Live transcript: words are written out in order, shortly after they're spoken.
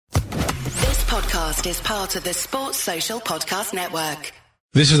podcast is part of the Sports Social Podcast Network.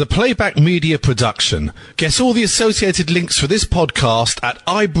 This is a Playback Media production. Get all the associated links for this podcast at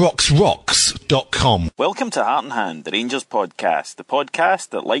ibroxrocks.com. Welcome to Heart and Hand, the Rangers podcast, the podcast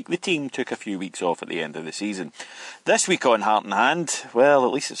that, like the team, took a few weeks off at the end of the season. This week on Heart and Hand, well,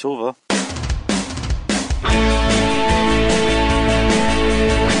 at least it's over.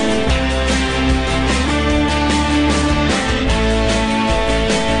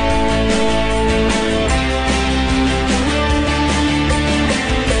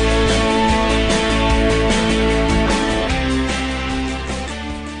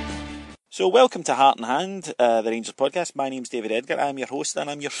 So welcome to Heart and Hand, the Rangers podcast. My name's David Edgar. I'm your host and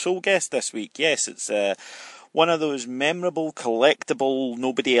I'm your sole guest this week. Yes, it's one of those memorable, collectible,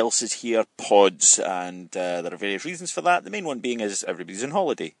 nobody else is here pods, and there are various reasons for that. The main one being is everybody's on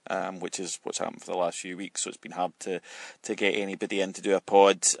holiday, which is what's happened for the last few weeks, so it's been hard to get anybody in to do a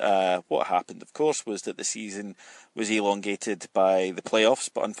pod. What happened, of course, was that the season was elongated by the playoffs,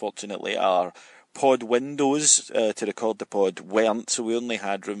 but unfortunately our pod windows to record the pod weren't, so we only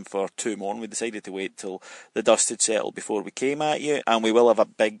had room for two more, and we decided to wait till the dust had settled before we came at you, and we will have a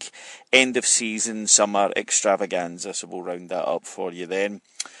big end of season summer extravaganza, so we'll round that up for you then.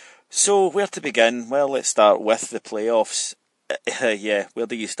 So where to begin? Well, let's start with the playoffs. Yeah, where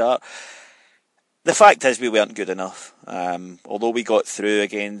do you start? The fact is we weren't good enough. Although we got through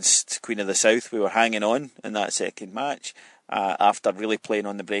against Queen of the South, we were hanging on in that second match. After really playing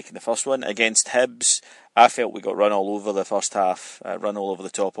on the break in the first one. Against Hibs, I felt we got run all over the first half, run all over the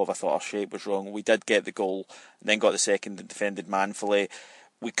top of. I thought our shape was wrong. We did get the goal, and then got the second and defended manfully.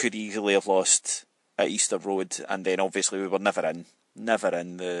 We could easily have lost at Easter Road, and then obviously we were never in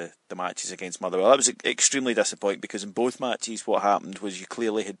the matches against Motherwell. That was extremely disappointing, because in both matches what happened was you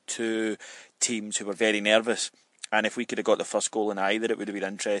clearly had two teams who were very nervous. And if we could have got the first goal in either, it would have been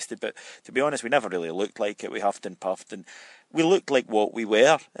interesting. But to be honest, we never really looked like it. We huffed and puffed, and we looked like what we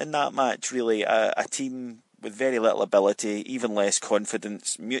were in that match, really. A team with very little ability, even less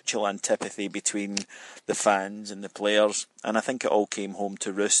confidence, mutual antipathy between the fans and the players. And I think it all came home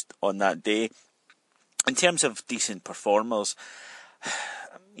to roost on that day. In terms of decent performers,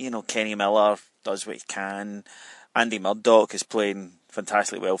 Kenny Miller does what he can. Andy Murdoch is playing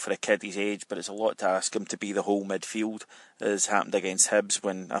fantastically well for a kid his age, but it's a lot to ask him to be the whole midfield, as happened against Hibs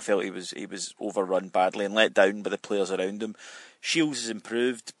when I felt he was overrun badly and let down by the players around him. Shields has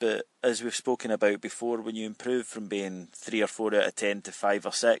improved, but as we've spoken about before, when you improve from being 3 or 4 out of 10 to 5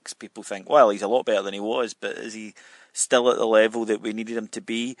 or 6, people think, well, he's a lot better than he was, but is he still at the level that we needed him to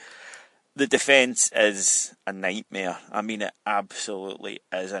be? The defence is a nightmare. I mean, it absolutely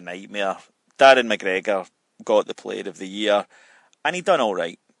is a nightmare. Darren McGregor got the Player of the Year, and he done all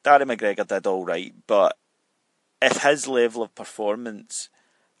right. Darren McGregor did all right, but if his level of performance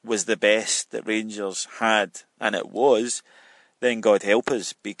was the best that Rangers had, and it was, then God help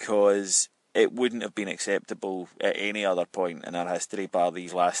us, because it wouldn't have been acceptable at any other point in our history, bar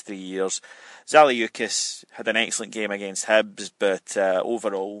these last 3 years. Zaliukas had an excellent game against Hibs, but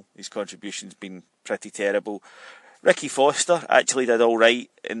overall his contribution's been pretty terrible. Ricky Foster actually did all right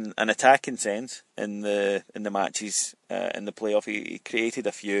in an attacking sense in the matches in the playoff. He created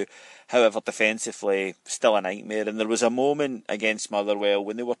a few, however, defensively still a nightmare. And there was a moment against Motherwell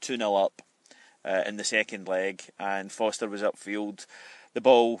when they were 2-0 up in the second leg, and Foster was upfield. The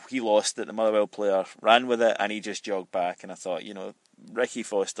ball, he lost it. The Motherwell player ran with it, and he just jogged back. And I thought, Ricky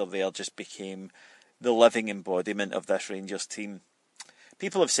Foster there just became the living embodiment of this Rangers team.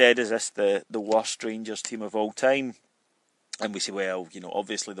 People have said, is this the worst Rangers team of all time? And we say, well,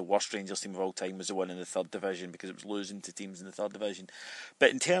 obviously the worst Rangers team of all time was the one in the third division, because it was losing to teams in the third division. But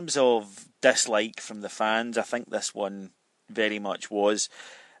in terms of dislike from the fans, I think this one very much was.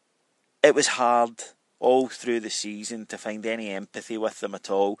 It was hard all through the season to find any empathy with them at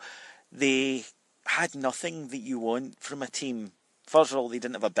all. They had nothing that you want from a team. First of all, they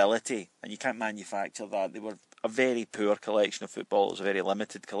didn't have ability, and you can't manufacture that. They were a very poor collection of footballers, a very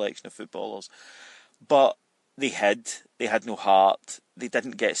limited collection of footballers. But they had no heart. They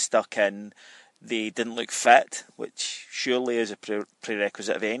didn't get stuck in. They didn't look fit, which surely is a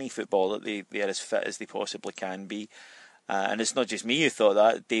prerequisite of any footballer, that they are as fit as they possibly can be. And it's not just me who thought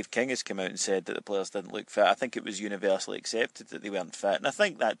that. Dave King has come out and said that the players didn't look fit. I think it was universally accepted that they weren't fit. And I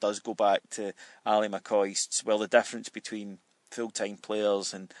think that does go back to Ali McCoist's, the difference between full-time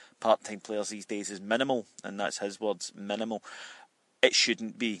players and part-time players these days is minimal, and that's his words, minimal. It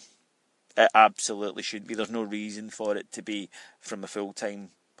shouldn't be. It absolutely shouldn't be. There's no reason for it to be from a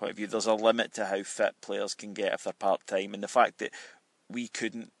full-time point of view. There's a limit to how fit players can get if they're part-time, and the fact that we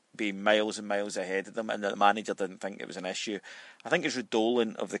couldn't be miles and miles ahead of them, and that the manager didn't think it was an issue. I think it's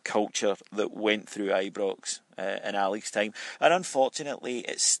redolent of the culture that went through Ibrox in Ali's time, and unfortunately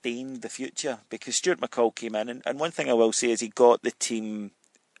it stained the future, because Stuart McCall came in, and one thing I will say is he got the team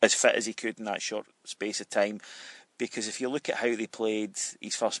as fit as he could in that short space of time, because if you look at how they played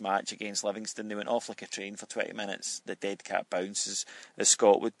his first match against Livingston, they went off like a train for 20 minutes, the dead cat bounce as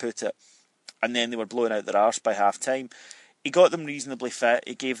Scott would put it, and then they were blowing out their arse by half time. He got them reasonably fit,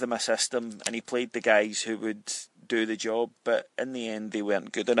 he gave them a system, and he played the guys who would do the job, but in the end they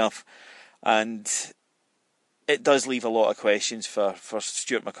weren't good enough. And it does leave a lot of questions for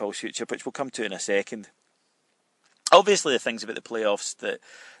Stuart McCall's future, which we'll come to in a second. Obviously the things about the playoffs that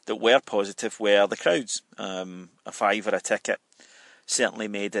were positive were the crowds. A £5 a ticket certainly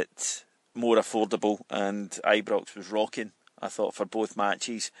made it more affordable, and Ibrox was rocking, I thought, for both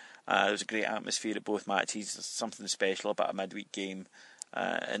matches. There was a great atmosphere at both matches. There's something special about a midweek game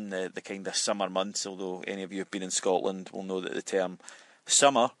in the kind of summer months, although any of you who've been in Scotland will know that the term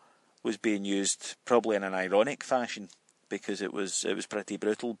summer was being used probably in an ironic fashion, because it was pretty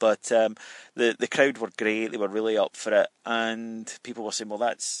brutal. But the crowd were great, they were really up for it, and people were saying, well,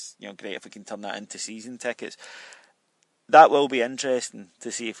 that's great if we can turn that into season tickets. That will be interesting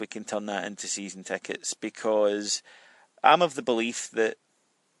to see if we can turn that into season tickets, because I'm of the belief that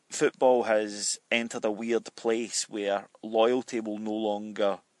football has entered a weird place where loyalty will no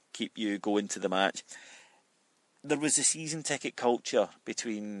longer keep you going to the match. There was a season ticket culture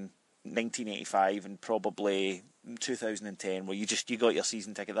between 1985 and probably 2010 where you got your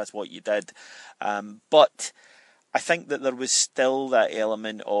season ticket, that's what you did. But I think that there was still that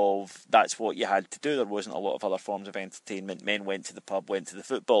element of that's what you had to do. There wasn't a lot of other forms of entertainment. Men went to the pub, went to the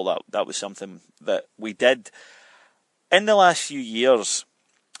football. That was something that we did. In the last few years,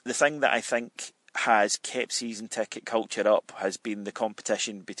 the thing that I think has kept season ticket culture up has been the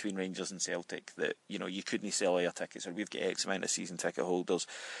competition between Rangers and Celtic. That you couldn't sell your tickets, or we've got X amount of season ticket holders.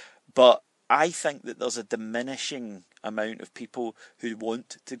 But I think that there's a diminishing amount of people who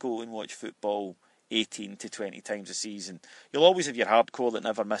want to go and watch football 18 to 20 times a season. You'll always have your hardcore that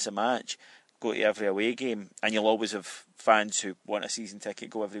never miss a match, go to every away game, and you'll always have fans who want a season ticket,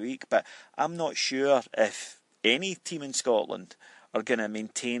 go every week. But I'm not sure if any team in Scotland are going to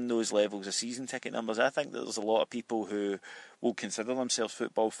maintain those levels of season ticket numbers. I think that there's a lot of people who will consider themselves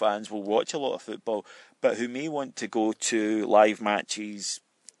football fans, will watch a lot of football, but who may want to go to live matches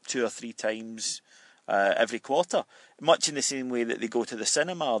 2 or 3 times every quarter, much in the same way that they go to the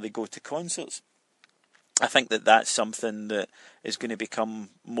cinema or they go to concerts. I think that that's something that is going to become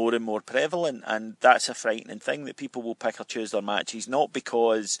more and more prevalent, and that's a frightening thing, that people will pick or choose their matches, not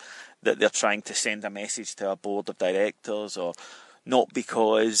because that they're trying to send a message to a board of directors, or not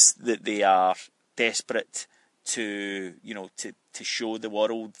because that they are desperate to show the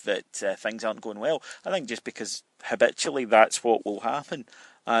world that things aren't going well. I think just because habitually that's what will happen,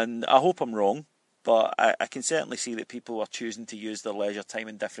 and I hope I'm wrong. But I can certainly see that people are choosing to use their leisure time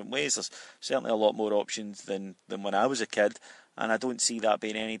in different ways. There's certainly a lot more options than when I was a kid, and I don't see that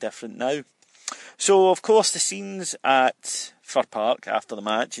being any different now. So, of course, the scenes at Fir Park after the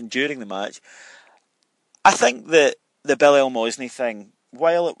match and during the match, I think that the Bill Elmosney thing,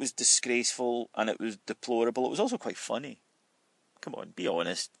 while it was disgraceful and it was deplorable, it was also quite funny. Come on, be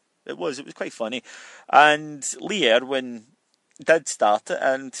honest. It was quite funny. And Lee Erwin did start it,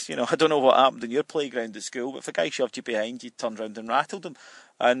 and I don't know what happened in your playground at school, but if a guy shoved you behind, you turned round and rattled him,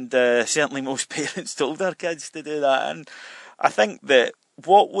 and certainly most parents told their kids to do that. And I think that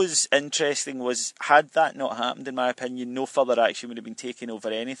what was interesting was, had that not happened, in my opinion, no further action would have been taken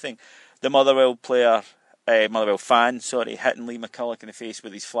over anything. The Motherwell fan, hitting Lee McCulloch in the face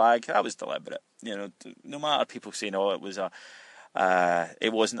with his flag, that was deliberate. No matter people saying,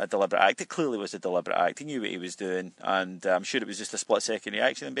 it wasn't a deliberate act. It clearly was a deliberate act. He knew what he was doing, and I'm sure it was just a split-second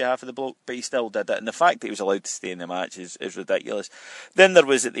reaction on behalf of the bloke, but he still did it. And the fact that he was allowed to stay in the match is ridiculous. Then there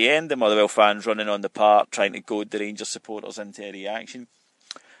was, at the end, the Motherwell fans running on the park, trying to goad the Rangers supporters into a reaction.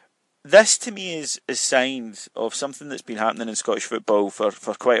 This, to me, is signs of something that's been happening in Scottish football for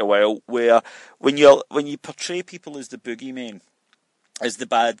quite a while, where when you portray people as the boogeymen, as the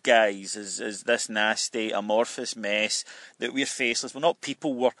bad guys, as this nasty, amorphous mess, that we're faceless. We're not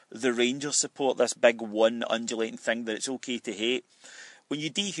people, we're the Rangers support, this big one undulating thing that it's okay to hate. When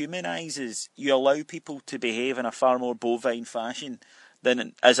you dehumanise us, you allow people to behave in a far more bovine fashion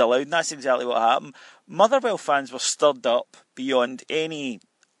than is allowed, and that's exactly what happened. Motherwell fans were stirred up beyond any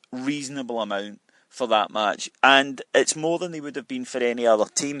reasonable amount for that match, and it's more than they would have been for any other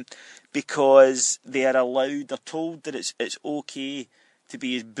team, because they're told that it's okay to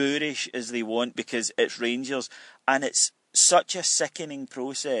be as boorish as they want because it's Rangers, and it's such a sickening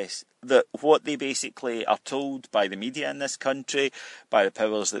process that what they basically are told by the media in this country, by the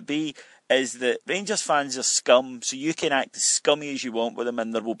powers that be, is that Rangers fans are scum, so you can act as scummy as you want with them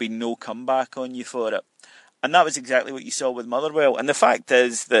and there will be no comeback on you for it. And that was exactly what you saw with Motherwell. And the fact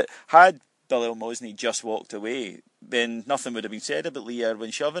is that had Billy O'Mosney just walked away, then nothing would have been said about Lee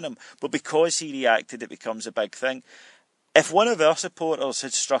Irwin shoving him. But because he reacted, it becomes a big thing. If one of our supporters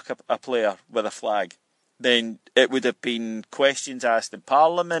had struck a player with a flag, then it would have been questions asked in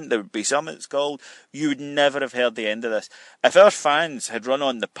Parliament, there would be summits called, you would never have heard the end of this. If our fans had run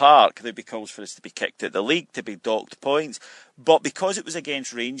on the park, there'd be calls for us to be kicked out the league, to be docked points, but because it was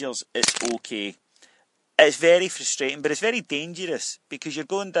against Rangers, it's okay. It's very frustrating, but it's very dangerous, because you're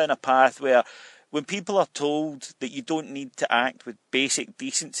going down a path where when people are told that you don't need to act with basic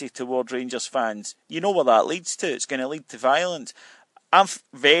decency toward Rangers fans, you know where that leads to. It's going to lead to violence. I'm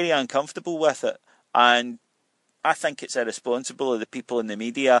very uncomfortable with it. And I think it's irresponsible of the people in the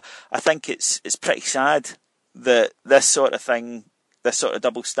media. I think it's pretty sad that this sort of thing, this sort of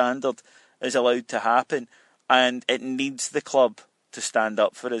double standard is allowed to happen. And it needs the club to stand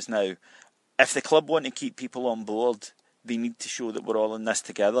up for us now. If the club want to keep people on board, they need to show that we're all in this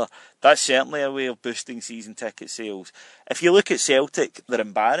together. That's certainly a way of boosting season ticket sales. If you look at Celtic, they're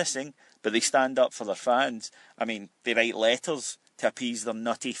embarrassing, but they stand up for their fans. I mean, they write letters to appease their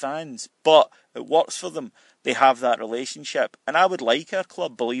nutty fans, but it works for them. They have that relationship, and I would like our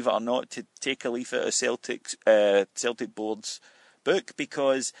club, believe it or not, to take a leaf out of Celtic Board's book,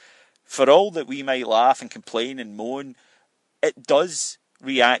 because for all that we might laugh and complain and moan, it does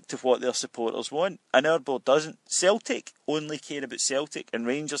react to what their supporters want, and our board doesn't. Celtic only care about Celtic, and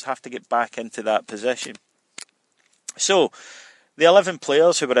Rangers have to get back into that position. So the 11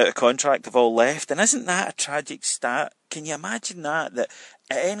 players who were out of contract have all left, and isn't that a tragic stat? Can you imagine that at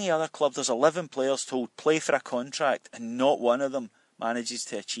any other club there's 11 players told play for a contract and not one of them manages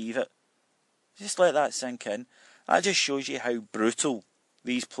to achieve it? Just let that sink in. That just shows you how brutal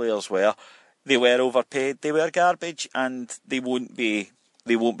these players were. They were overpaid, they were garbage, and they won't be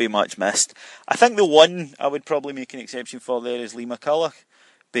much missed. I think the one I would probably make an exception for there is Lee McCulloch,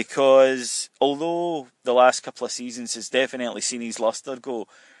 because although the last couple of seasons has definitely seen his lustre go,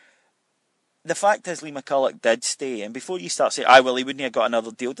 the fact is Lee McCulloch did stay, and before you start saying, well, he wouldn't have got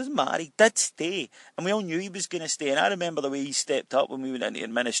another deal, doesn't matter, he did stay, and we all knew he was going to stay, and I remember the way he stepped up when we went into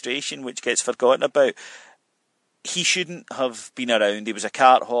administration, which gets forgotten about. He shouldn't have been around. He was a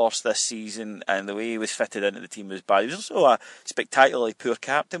cart horse this season, and the way he was fitted into the team was bad. He was also a spectacularly poor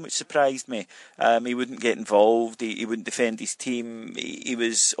captain, which surprised me. He wouldn't get involved. He wouldn't defend his team. He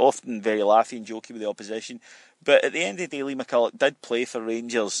was often very laughy and jokey with the opposition. But at the end of the day, Lee McCulloch did play for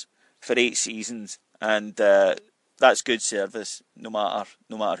Rangers for 8 seasons, and that's good service, no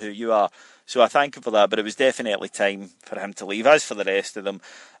matter who you are. So I thank him for that, but it was definitely time for him to leave. As for the rest of them,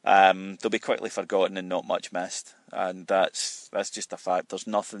 they'll be quickly forgotten and not much missed, and that's just a fact. There's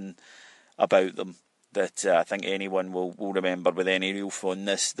nothing about them that I think anyone will remember with any real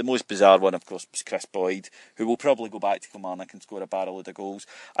fondness. The most bizarre one, of course, was Chris Boyd, who will probably go back to Kilmarnock and score a barrel load of goals.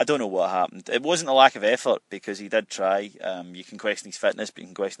 I don't know what happened. It wasn't a lack of effort, because he did try. You can question his fitness, but you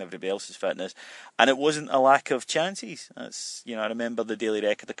can question everybody else's fitness. And it wasn't a lack of chances. That's, I remember the Daily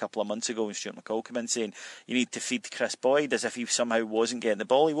Record a couple of months ago when Stuart McCall came in saying, you need to feed Chris Boyd, as if he somehow wasn't getting the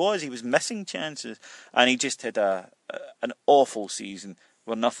ball. He was missing chances. And he just had an awful season,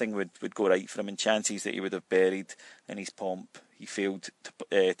 where nothing would go right for him, and chances that he would have buried in his pomp, he failed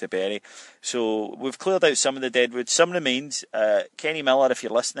to bury. So we've cleared out some of the deadwood. Some remains. Kenny Miller, if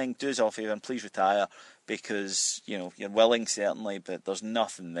you're listening, do us all a favour and please retire, because you're willing certainly, but there's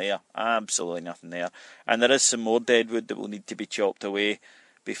nothing there, absolutely nothing there, and there is some more deadwood that will need to be chopped away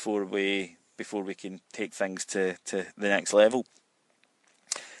before we can take things to the next level.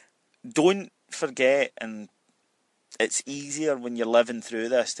 Don't forget, and it's easier when you're living through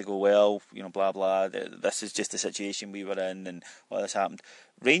this to go, well, blah, blah, this is just the situation we were in and what has happened.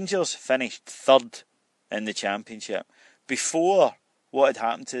 Rangers finished 3rd in the Championship. Before, what had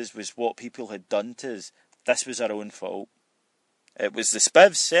happened to us was what people had done to us. This was our own fault. It was the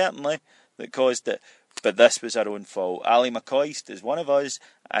Spivs, certainly, that caused it, but this was our own fault. Ali McCoist is one of us,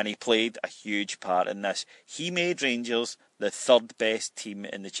 and he played a huge part in this. He made Rangers the 3rd best team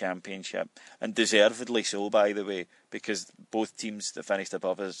in the Championship, and deservedly so, by the way, because both teams that finished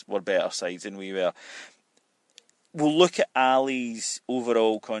above us were better sides than we were. We'll look at Ali's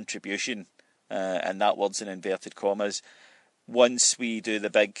overall contribution, and that word's in inverted commas, once we do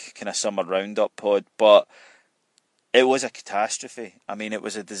the big kind of summer roundup pod, but it was a catastrophe. I mean, it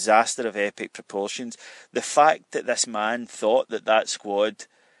was a disaster of epic proportions. The fact that this man thought that squad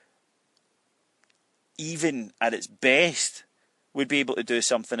even at its best, would be able to do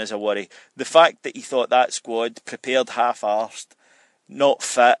something as a worry. The fact that he thought that squad, prepared half-arsed, not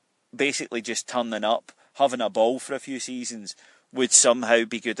fit, basically just turning up, having a ball for a few seasons, would somehow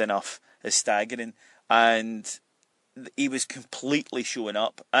be good enough is staggering. And he was completely showing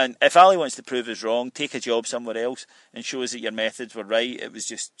up. And if Ali wants to prove us wrong, take a job somewhere else and show us that your methods were right. It was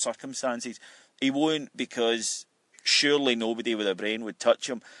just circumstances. He won't, because surely nobody with a brain would touch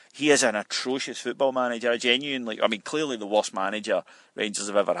him. He is an atrocious football manager. Clearly the worst manager Rangers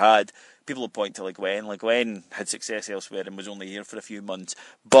have ever had. People will point to Le Guen. Le Guen had success elsewhere and was only here for a few months.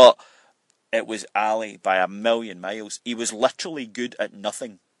 But it was Ali by a million miles. He was literally good at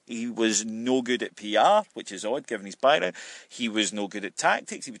nothing. He was no good at PR, which is odd given his background. He was no good at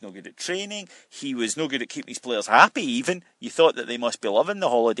tactics. He was no good at training. He was no good at keeping his players happy even. You thought that they must be loving the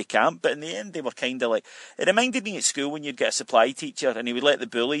holiday camp, but in the end they were kind of like... It reminded me at school when you'd get a supply teacher and he would let the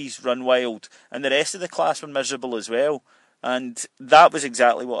bullies run wild and the rest of the class were miserable as well. And that was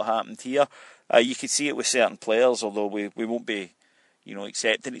exactly what happened here. You could see it with certain players, although we won't be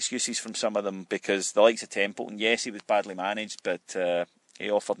accepting excuses from some of them, because the likes of Templeton, yes, he was badly managed, but... he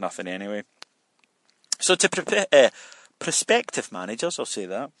offered nothing anyway. So to prospective managers, I'll say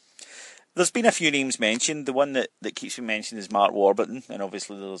that. There's been a few names mentioned. The one that keeps being mentioned is Mark Warburton, and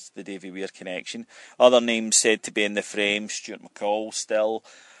obviously there's the Davy Weir connection. Other names said to be in the frame: Stuart McCall still,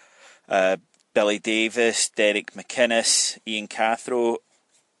 Billy Davis, Derek McInnes, Ian Cathro.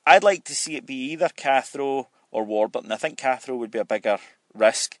 I'd like to see it be either Cathro or Warburton. I think Cathro would be a bigger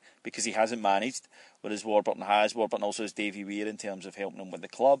risk because he hasn't managed, whereas Warburton has. Warburton also has Davy Weir in terms of helping him with the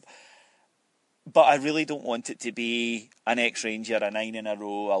club. But I really don't want it to be an ex-Ranger, a 9 in a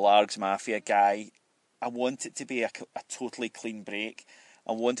row, a Largs Mafia guy. I want it to be a totally clean break.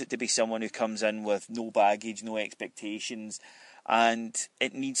 I want it to be someone who comes in with no baggage, no expectations. And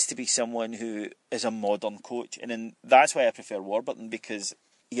it needs to be someone who is a modern coach. And that's why I prefer Warburton, because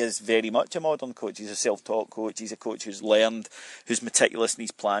he is very much a modern coach. He's a self-taught coach. He's a coach who's learned, who's meticulous in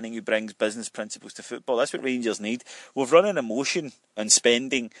his planning, who brings business principles to football. That's what Rangers need. We've run an emotion and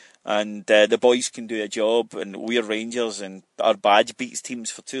spending, and the boys can do a job, and we're Rangers, and our badge beats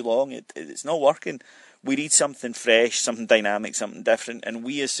teams for too long. It's not working. We need something fresh, something dynamic, something different, and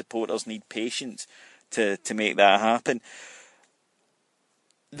we as supporters need patience to make that happen.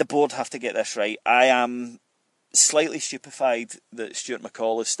 The board have to get this right. I am slightly stupefied that Stuart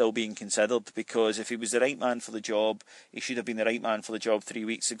McCall is still being considered, because if he was the right man for the job, he should have been the right man for the job 3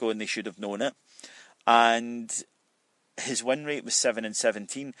 weeks ago, and they should have known it. And his win rate was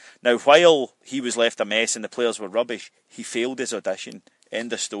 7-17. Now, while he was left a mess and the players were rubbish, he failed his audition.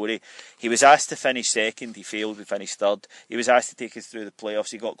 End of story. He was asked to finish second, he failed, we finished third. He was asked to take us through the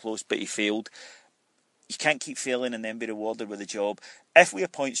playoffs, he got close, but he failed. You can't keep failing and then be rewarded with a job. If we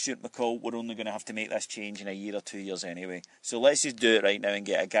appoint Stuart McCall, we're only going to have to make this change in a year or 2 years anyway. So let's just do it right now and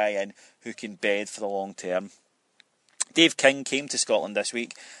get a guy in who can bed for the long term. Dave King came to Scotland this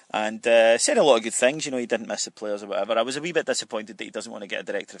week and said a lot of good things. He didn't miss the players or whatever. I was a wee bit disappointed that he doesn't want to get a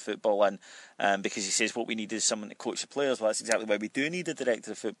director of football in, because he says what we need is someone to coach the players. Well, that's exactly why we do need a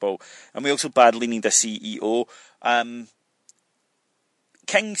director of football. And we also badly need a CEO.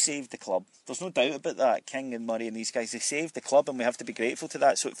 King saved the club. There's no doubt about that. King and Murray and these guys, they saved the club, and we have to be grateful to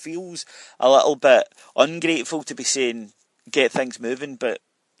that. So it feels a little bit ungrateful to be saying, get things moving, but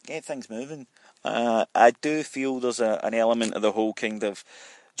get things moving. I do feel there's an element of the whole kind of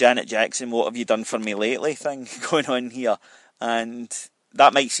Janet Jackson, what have you done for me lately thing going on here. And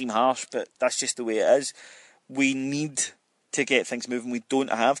that might seem harsh, but that's just the way it is. We need to get things moving. We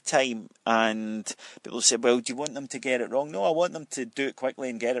don't have time. And people say, well, do you want them to get it wrong? No, I want them to do it quickly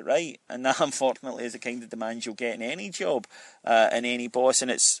and get it right. And that, unfortunately, is the kind of demands you'll get in any job, in any boss.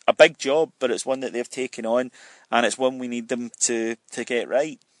 And it's a big job, but it's one that they've taken on, and it's one we need them to get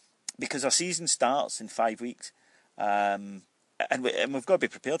right. Because our season starts in 5 weeks. And we've got to be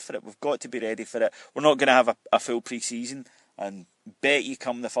prepared for it. We've got to be ready for it. We're not going to have a full pre-season. And bet you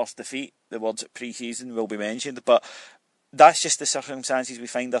come the first defeat, the words pre-season will be mentioned. But that's just the circumstances we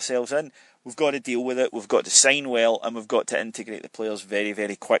find ourselves in. We've got to deal with it. We've got to sign well, and we've got to integrate the players very,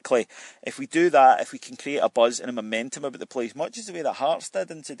 very quickly. If we do that, if we can create a buzz and a momentum about the place, much as the way that Hearts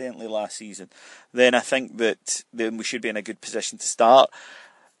did, incidentally, last season, then I think that then we should be in a good position to start.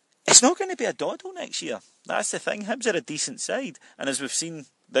 It's not going to be a doddle next year. That's the thing. Hibs are a decent side, and as we've seen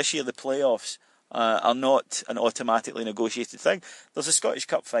this year, the playoffs are not an automatically negotiated thing. There's a Scottish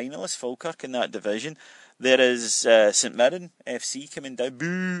Cup finalist, Falkirk, in that division. There is St Mirren FC coming down.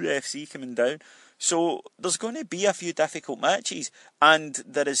 Boo, FC coming down. So there's going to be a few difficult matches, and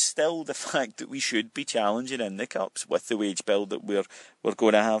there is still the fact that we should be challenging in the Cups with the wage bill that we're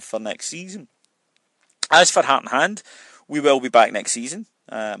going to have for next season. As for Heart and Hand, we will be back next season.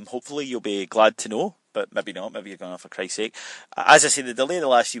 Hopefully you'll be glad to know, but maybe not. Maybe you're going, for Christ's sake. As I say, the delay the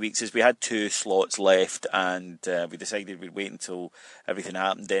last few weeks is we had 2 slots left, and we decided we'd wait until everything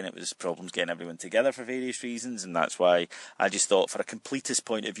happened. Then it was problems getting everyone together for various reasons, and that's why I just thought, for a completist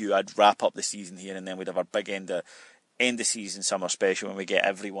point of view, I'd wrap up the season here, and then we'd have our big end of season summer special when we get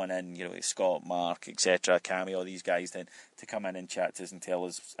everyone in, Scott, Mark, etc., Cammy, all these guys then to come in and chat to us and tell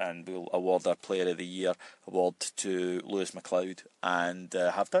us, and we'll award our Player of the Year award to Lewis McLeod and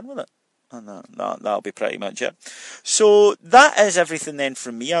have done with it. And that'll be pretty much it. So that is everything then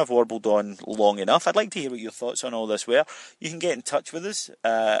from me. I've warbled on long enough. I'd like to hear what your thoughts on all this were. You can get in touch with us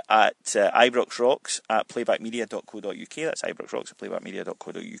at ibroxrocks at playbackmedia.co.uk. That's ibroxrocks at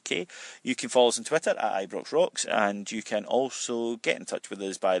playbackmedia.co.uk. You can follow us on Twitter at ibroxrocks, and you can also get in touch with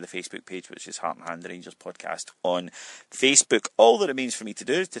us by the Facebook page, which is Heart and Hand, the Rangers podcast on Facebook. All that remains for me to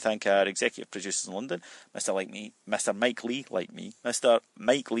do is to thank our executive producers in London, Mr. Mike Lee, Mr.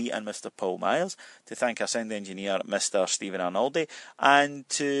 Mike Lee and Mr. Paul Myers, to thank our sound engineer, Mr. Stephen Arnoldi, and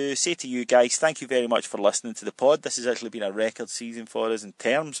to say to you guys, thank you very much for listening to the pod. This has actually been a record season for us in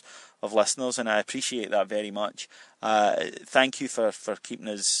terms of listeners, and I appreciate that very much. Thank you for keeping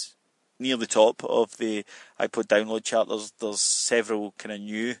us near the top of the iPod download chart. There's several kind of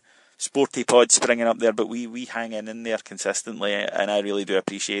new sporty pods springing up there, but we hang in there consistently, and I really do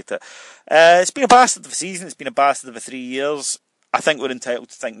appreciate it. It's been a bastard of a season. It's been a bastard of a 3 years. I think we're entitled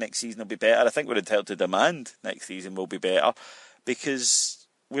to think next season will be better. I think we're entitled to demand next season will be better, because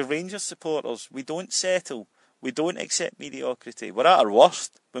we're Rangers supporters. We don't settle. We don't accept mediocrity. We're at our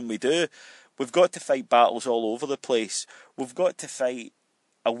worst when we do. We've got to fight battles all over the place. We've got to fight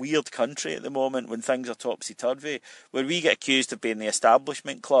a weird country at the moment when things are topsy-turvy, where we get accused of being the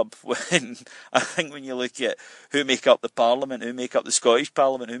establishment club, when I think when you look at who make up the Parliament, who make up the Scottish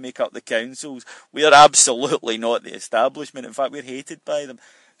Parliament, who make up the councils, we are absolutely not the establishment. In fact, we're hated by them.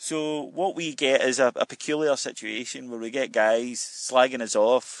 So what we get is a peculiar situation where we get guys slagging us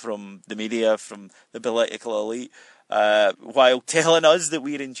off from the media, from the political elite, while telling us that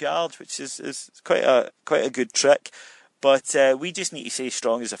we're in charge, which is quite a good trick. But we just need to stay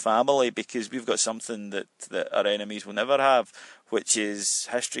strong as a family, because we've got something that our enemies will never have, which is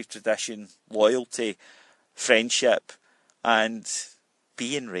history, tradition, loyalty, friendship, and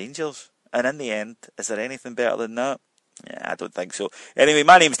being Rangers. And in the end, is there anything better than that? Yeah, I don't think so. Anyway,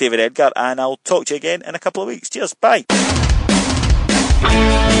 my name's David Edgar, and I'll talk to you again in a couple of weeks. Cheers, bye.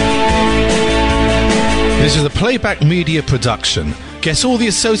 This is a Playback Media production. Get all the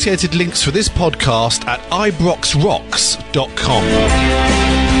associated links for this podcast at ibroxrocks.com.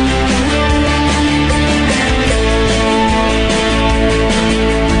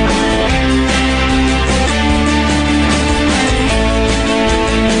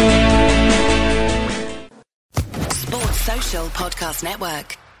 Sports Social Podcast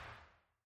Network.